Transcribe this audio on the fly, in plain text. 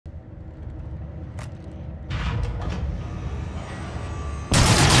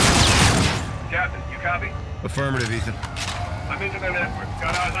Copy? Affirmative, Ethan. I'm into their network.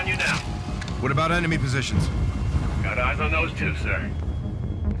 Got eyes on you now. What about enemy positions? Got eyes on those too, sir.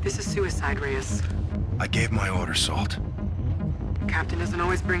 This is suicide, Reyes. I gave my orders, Salt. Captain doesn't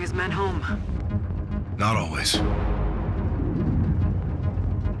always bring his men home. Not always.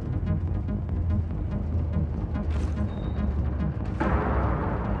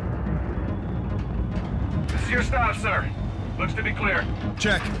 This is your stop, sir. Looks to be clear.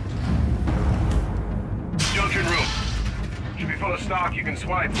 Check. Junction room. Should be full of stock you can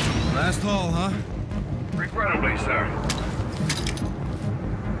swipe. Last haul, huh? Regrettably, sir.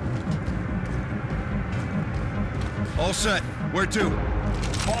 All set. Where to?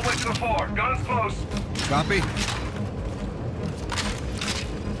 Hallway to the floor. Guns close. Copy.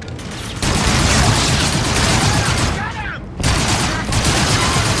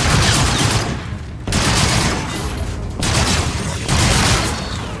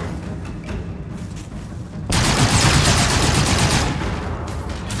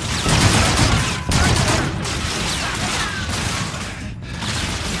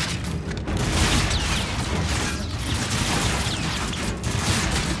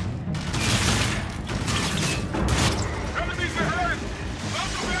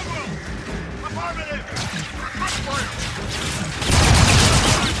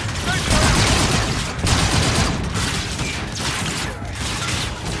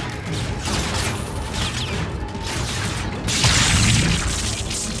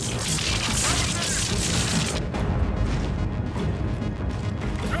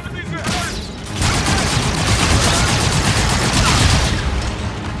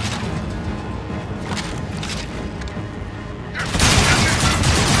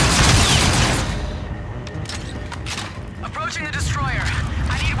 Approaching the destroyer.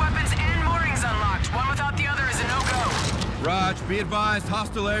 I need weapons and moorings unlocked. One without the other is a no-go. Raj, be advised,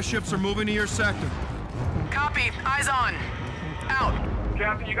 hostile airships are moving to your sector. Copy. Eyes on. Out.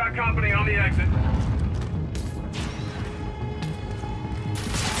 Captain, you got company on the exit.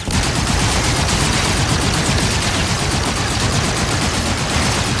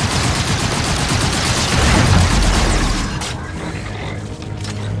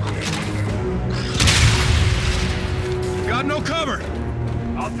 Got no cover!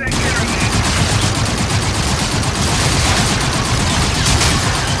 I'll take care of it.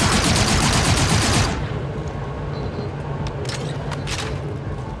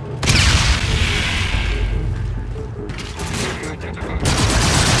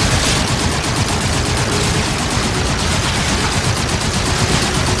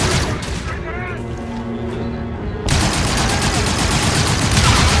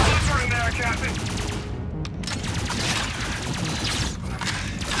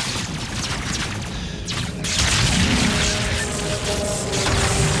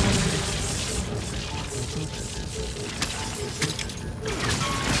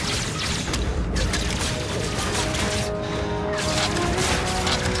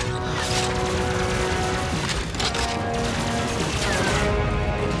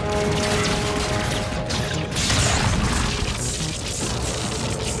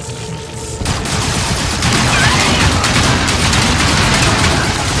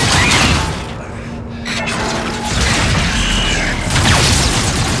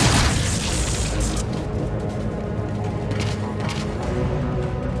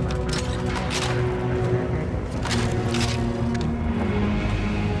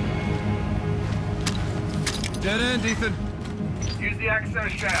 Dead end, Ethan. Use the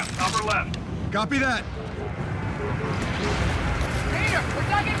access shaft, upper left. Copy that. Peter, we're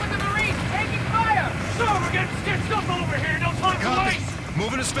dug in with the Marines, taking fire! So we're getting stitched up over here, no time to Copy. waste!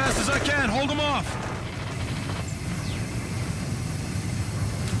 Moving as fast as I can. Hold them off.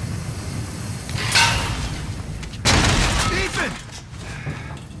 Ethan!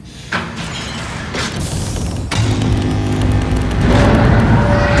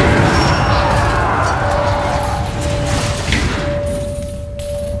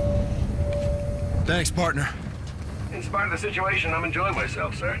 Thanks, partner. In spite of the situation, I'm enjoying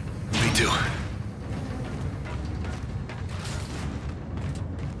myself, sir. Me too.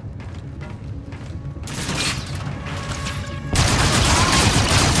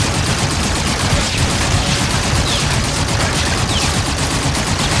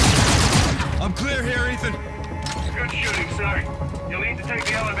 I'm clear here, Ethan. Good shooting, sir. You'll need to take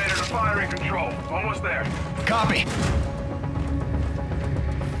the elevator to firing control. Almost there. Copy.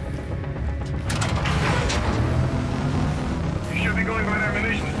 You should be going by their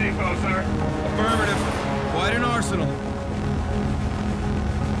munitions depot, sir. Affirmative. Quite an arsenal.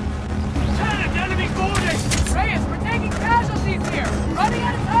 Lieutenant, enemy boarding! Reyes, we're taking casualties here! Running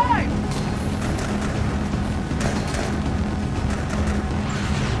out of time!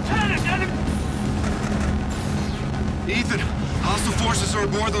 forces are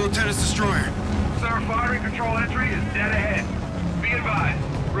aboard the Lieutenant's destroyer. Sir, firing control entry is dead ahead. Be advised,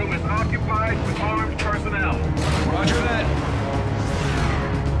 room is occupied with armed personnel. Roger that.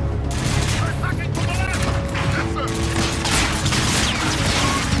 Attacking from the left! Yes, sir!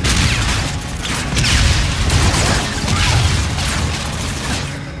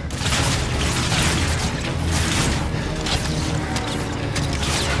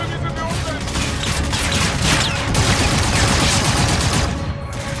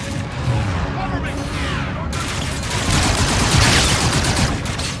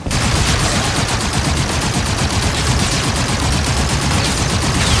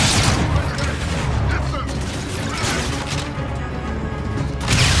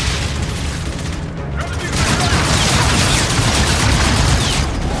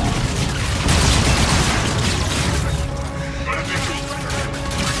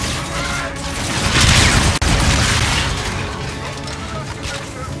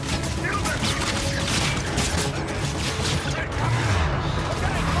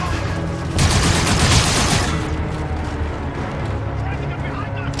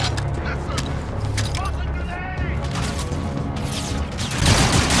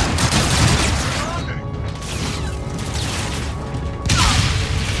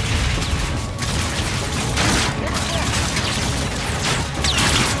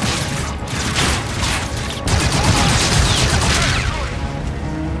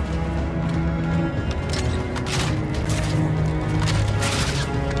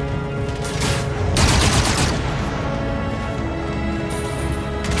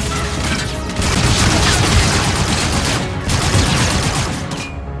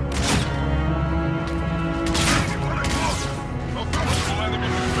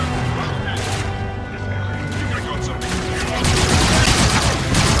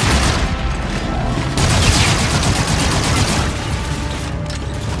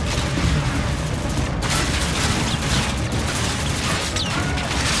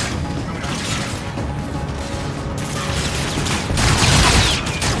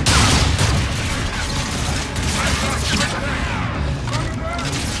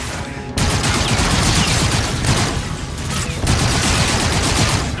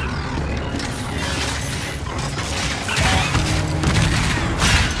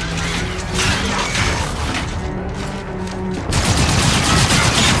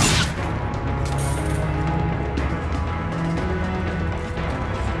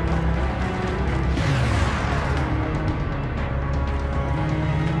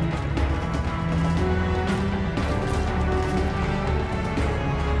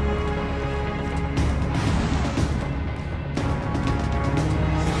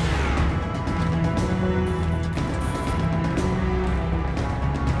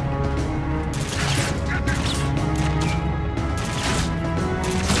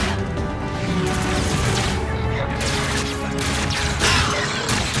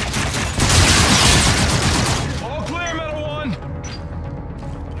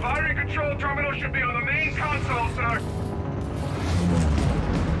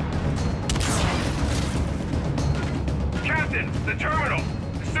 The terminal!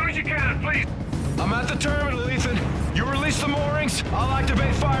 As soon as you can, please! I'm at the terminal, Ethan. You release the moorings, I'll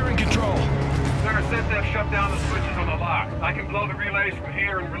activate firing control. Sir, since they've shut down the switches on the lock, I can blow the relays from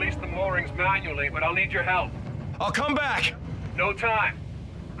here and release the moorings manually, but I'll need your help. I'll come back. No time.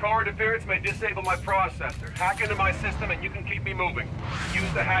 Core interference may disable my processor. Hack into my system and you can keep me moving.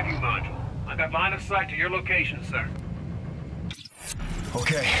 Use the hacking module. I've got line of sight to your location, sir.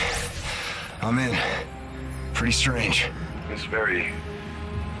 Okay. I'm in. Pretty strange. It's very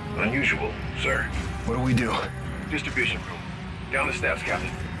unusual, sir. What do we do? Distribution room. Down the steps, Captain.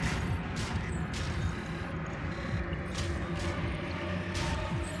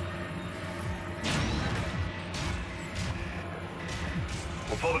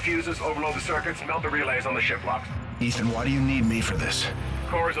 We'll pull the fuses, overload the circuits, melt the relays on the ship locks. Ethan, why do you need me for this?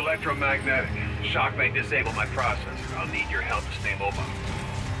 Core is electromagnetic. Shock may disable my processor. I'll need your help to stay mobile.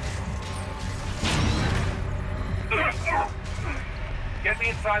 Get me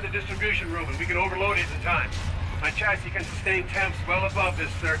inside the distribution room and we can overload it in time. My chassis can sustain temps well above this,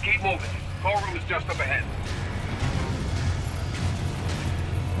 sir. Keep moving. Core room is just up ahead.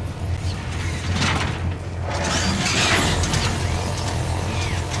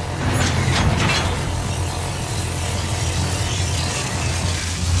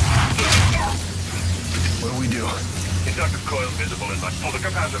 What do we do? Inductive coil visible inlet. Pull the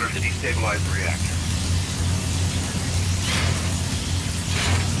capacitor to destabilize the reactor.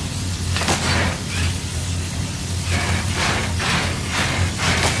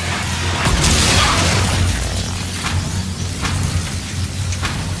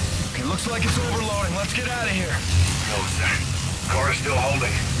 Looks like it's overloading. Let's get out of here. No, sir. Core is still holding.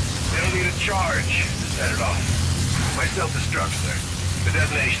 They don't need a charge to set it off. My self-destruct, sir. The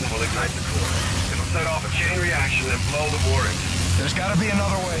detonation will ignite the core. It'll set off a chain reaction and blow the moorings. There's gotta be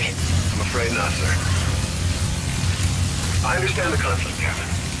another way. I'm afraid not, sir. I understand the conflict, Captain.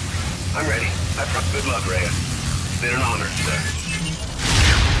 I'm ready. Good luck, Reyes. It's been an honor, sir.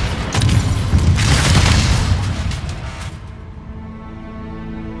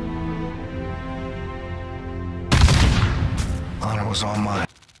 Honor was all mine.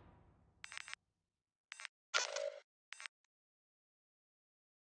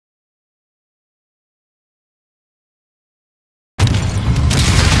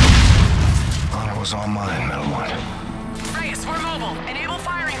 Honor was all mine, Metal One. Reyes, we're mobile. Enable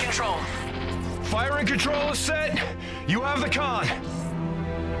firing control. Firing control is set. You have the con.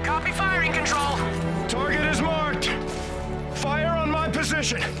 Copy firing control. Target is marked. Fire on my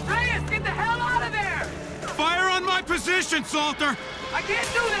position. Reyes, get the hell out of there! Fire on my position, Salter! I can't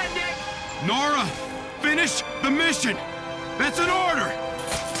do that, Nick! Nora, finish the mission! That's an order!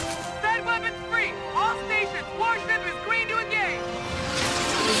 Set weapons free! All stations! Warship is green to engage!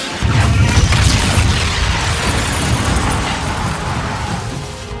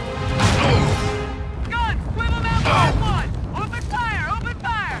 Guns! Swivel mount Mark 1! Open fire! Open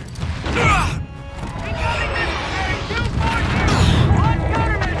fire! Incoming missile bearing 242! On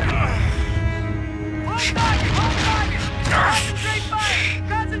countermeasure! Hold target! Hold target! Concentrate fire!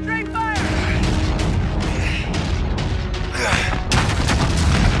 Concentrate fire!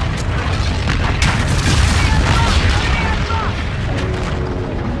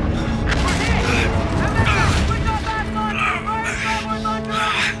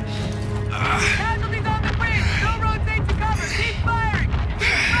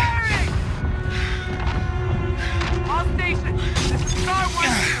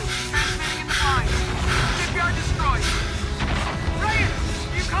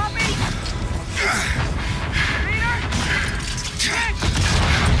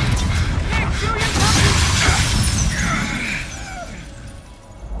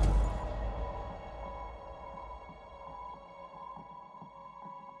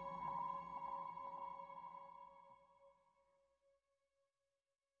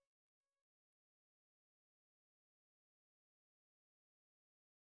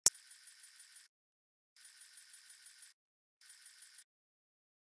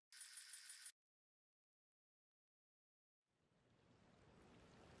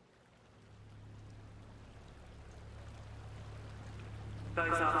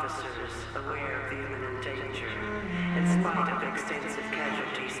 Those officers, aware of the imminent danger, in spite of extensive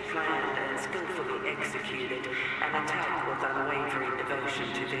casualties, planned and skillfully executed an attack with unwavering devotion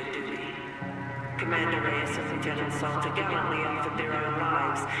to their duty. Commander Reyes and Lieutenant Salter gallantly offered their own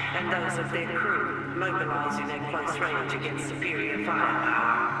lives and those of their crew, mobilizing at close range against superior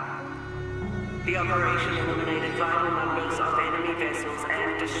firepower. The operation eliminated vital numbers of enemy vessels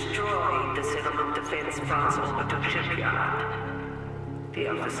and destroyed the settlement defense France orbital shipyard. The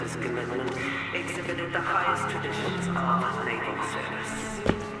officer's commitment exhibited the highest traditions of naval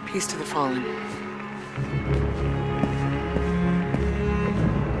service. Peace to the fallen.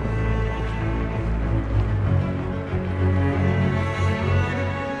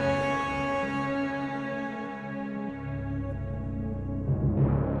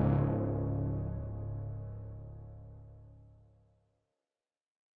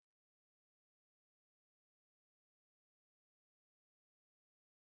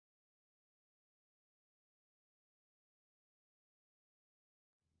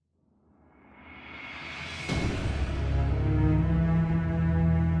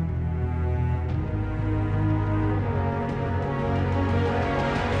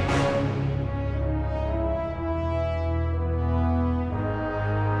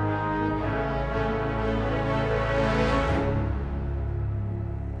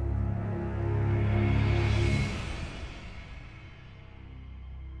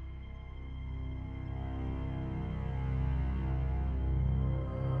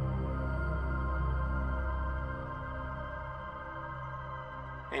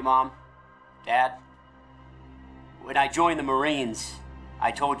 Hey, Mom, Dad. When I joined the Marines,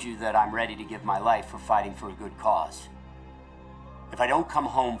 I told you that I'm ready to give my life for fighting for a good cause. If I don't come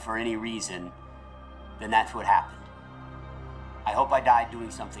home for any reason, then that's what happened. I hope I died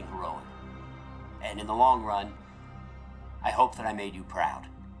doing something heroic. And in the long run, I hope that I made you proud.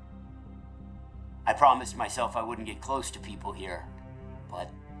 I promised myself I wouldn't get close to people here,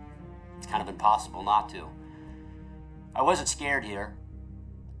 but it's kind of impossible not to. I wasn't scared here,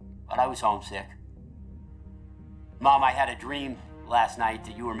 but I was homesick. Mom, I had a dream last night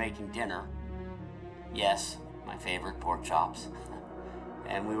that you were making dinner. Yes, my favorite pork chops.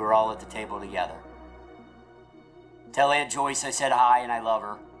 And we were all at the table together. Tell Aunt Joyce I said hi and I love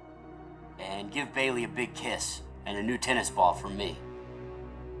her. And give Bailey a big kiss and a new tennis ball from me.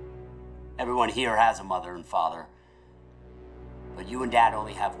 Everyone here has a mother and father, but you and Dad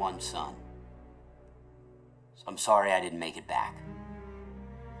only have one son. So I'm sorry I didn't make it back.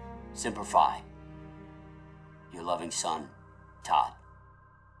 Semper Fi. Your loving son, Todd.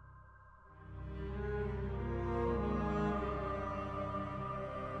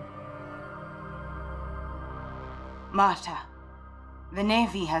 Marta, the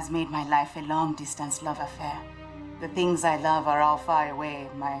Navy has made my life a long-distance love affair. The things I love are all far away.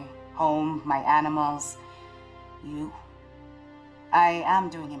 My home, my animals, you. I am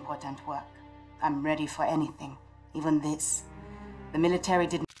doing important work. I'm ready for anything, even this. The military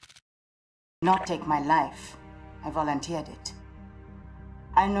did not take my life. I volunteered it.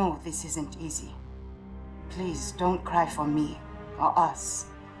 I know this isn't easy. Please don't cry for me or us.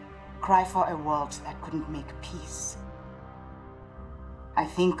 Cry for a world that couldn't make peace. I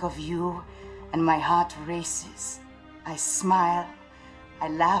think of you and my heart races. I smile, I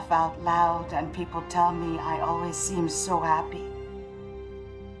laugh out loud, and people tell me I always seem so happy.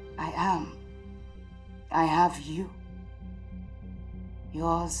 I am. I have you.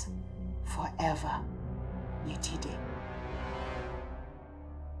 Yours forever, UTD.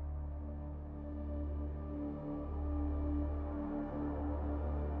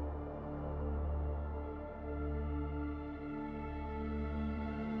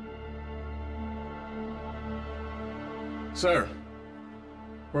 Sir,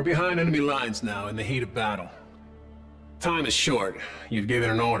 we're behind enemy lines now in the heat of battle. Time is short. You've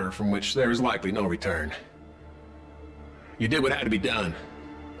given an order from which there is likely no return. You did what had to be done.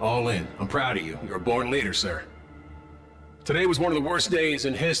 All in. I'm proud of you. You're a born leader, sir. Today was one of the worst days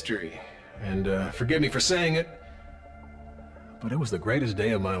in history, and forgive me for saying it, but it was the greatest day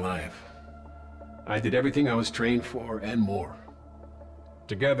of my life. I did everything I was trained for and more.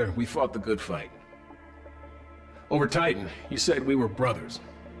 Together, we fought the good fight. Over Titan, you said we were brothers.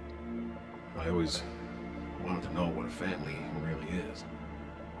 I always wanted to know what a family really is.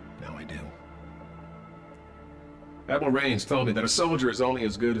 Now I do. Admiral Raines told me that a soldier is only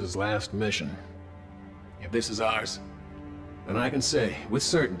as good as his last mission. If this is ours, then I can say, with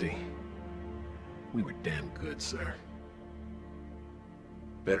certainty, we were damn good, sir.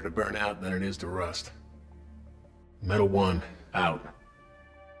 Better to burn out than it is to rust. Metal 1, out.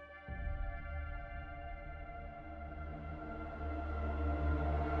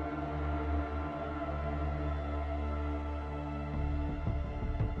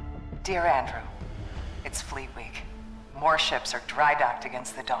 Dear Andrew, it's Fleet Week. More ships are dry docked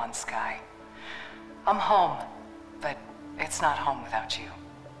against the dawn sky. I'm home, but it's not home without you.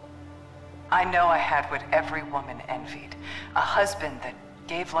 I know I had what every woman envied, a husband that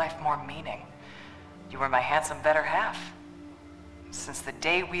gave life more meaning. You were my handsome better half. Since the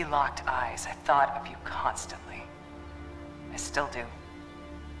day we locked eyes, I thought of you constantly. I still do.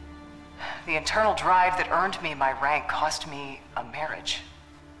 The internal drive that earned me my rank cost me a marriage.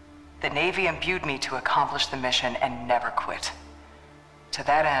 The Navy imbued me to accomplish the mission and never quit. To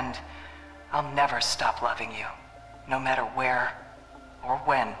that end, I'll never stop loving you, no matter where or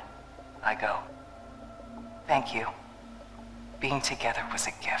when I go. Thank you. Being together was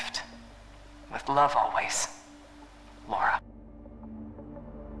a gift. With love always, Laura.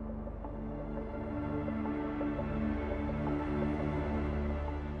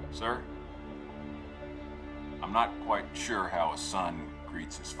 Sir, I'm not quite sure how a son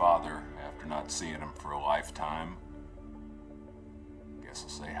greets his father after not seeing him for a lifetime. Guess I'll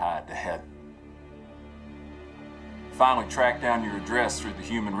say hi, Dad. Finally tracked down your address through the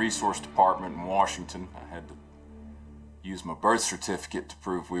Human Resource Department in Washington. I had to use my birth certificate to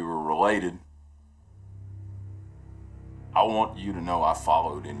prove we were related. I want you to know I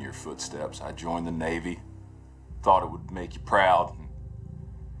followed in your footsteps. I joined the Navy. Thought it would make you proud.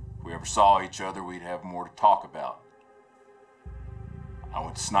 If we ever saw each other, we'd have more to talk about. I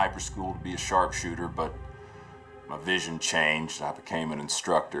went to sniper school to be a sharpshooter, but my vision changed. I became an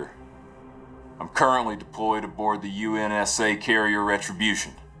instructor. I'm currently deployed aboard the UNSA carrier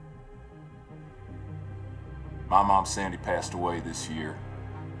Retribution. My mom Sandy passed away this year.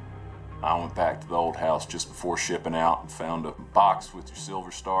 I went back to the old house just before shipping out and found a box with your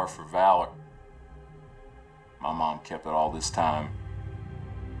Silver Star for Valor. My mom kept it all this time.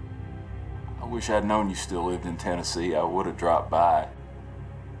 I wish I'd known you still lived in Tennessee. I would have dropped by.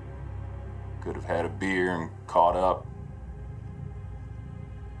 Could have had a beer and caught up.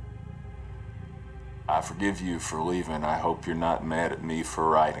 I forgive you for leaving. I hope you're not mad at me for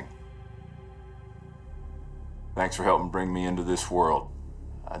writing. Thanks for helping bring me into this world.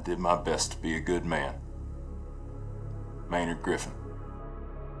 I did my best to be a good man. Maynard Griffin.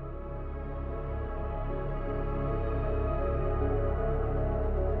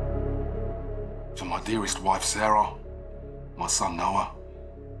 To my dearest wife, Sarah, my son, Noah,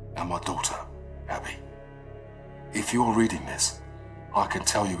 and my daughter, Abby. If you're reading this, I can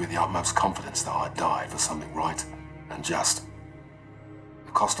tell you with the utmost confidence that I died for something right and just.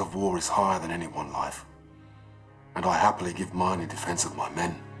 The cost of war is higher than any one life, and I happily give mine in defense of my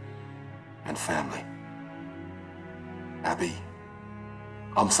men and family. Abby,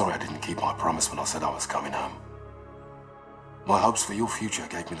 I'm sorry I didn't keep my promise when I said I was coming home. My hopes for your future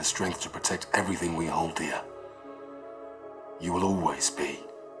gave me the strength to protect everything we hold dear. You will always be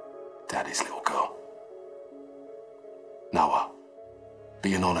Daddy's little girl. Noah,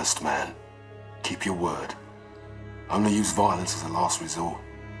 be an honest man. Keep your word. Only use violence as a last resort.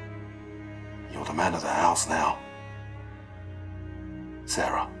 You're the man of the house now.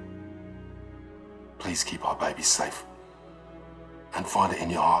 Sarah, please keep our baby safe. And find it in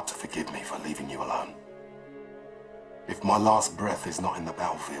your heart to forgive me for leaving you alone. If my last breath is not in the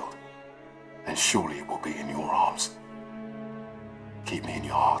battlefield, then surely it will be in your arms. Keep me in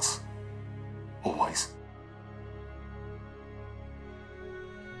your hearts. Always.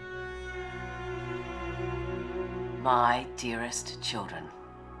 My dearest children.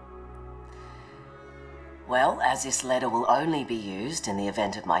 Well, as this letter will only be used in the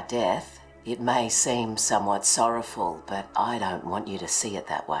event of my death, it may seem somewhat sorrowful, but I don't want you to see it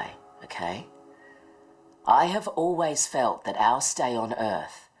that way, okay? I have always felt that our stay on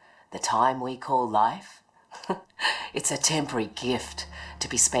Earth, the time we call life, it's a temporary gift to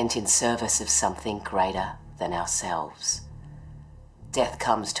be spent in service of something greater than ourselves. Death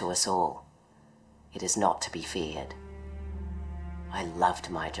comes to us all. It is not to be feared. I loved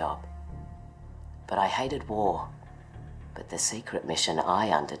my job, but I hated war. But the secret mission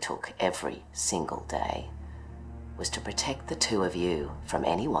I undertook every single day was to protect the two of you from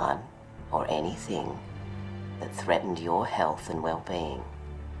anyone or anything that threatened your health and well-being.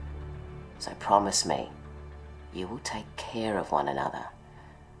 So promise me you will take care of one another,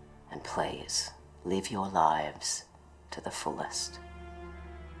 and please live your lives to the fullest,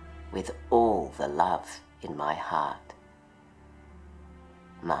 with all the love in my heart.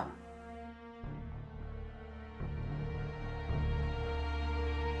 Mum.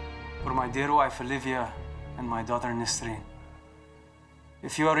 For my dear wife Olivia and my daughter Nesrine.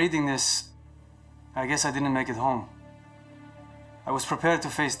 If you are reading this, I guess I didn't make it home. I was prepared to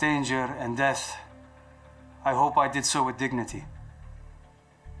face danger and death. I hope I did so with dignity.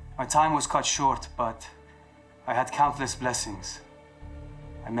 My time was cut short, but I had countless blessings.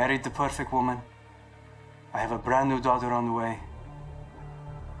 I married the perfect woman. I have a brand new daughter on the way.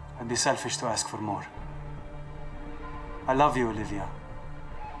 I'd be selfish to ask for more. I love you, Olivia.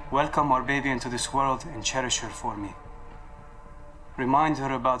 Welcome our baby into this world and cherish her for me. Remind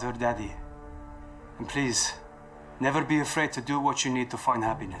her about her daddy. And please, never be afraid to do what you need to find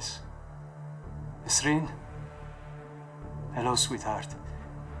happiness. Nesrine? Hello, sweetheart.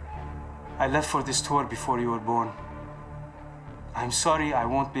 I left for this tour before you were born. I'm sorry I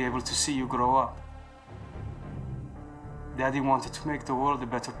won't be able to see you grow up. Daddy wanted to make the world a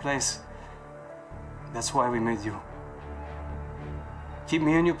better place. That's why we made you. Keep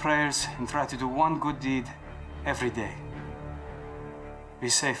me in your prayers and try to do one good deed every day. Be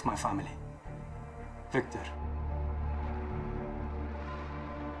safe, my family. Victor.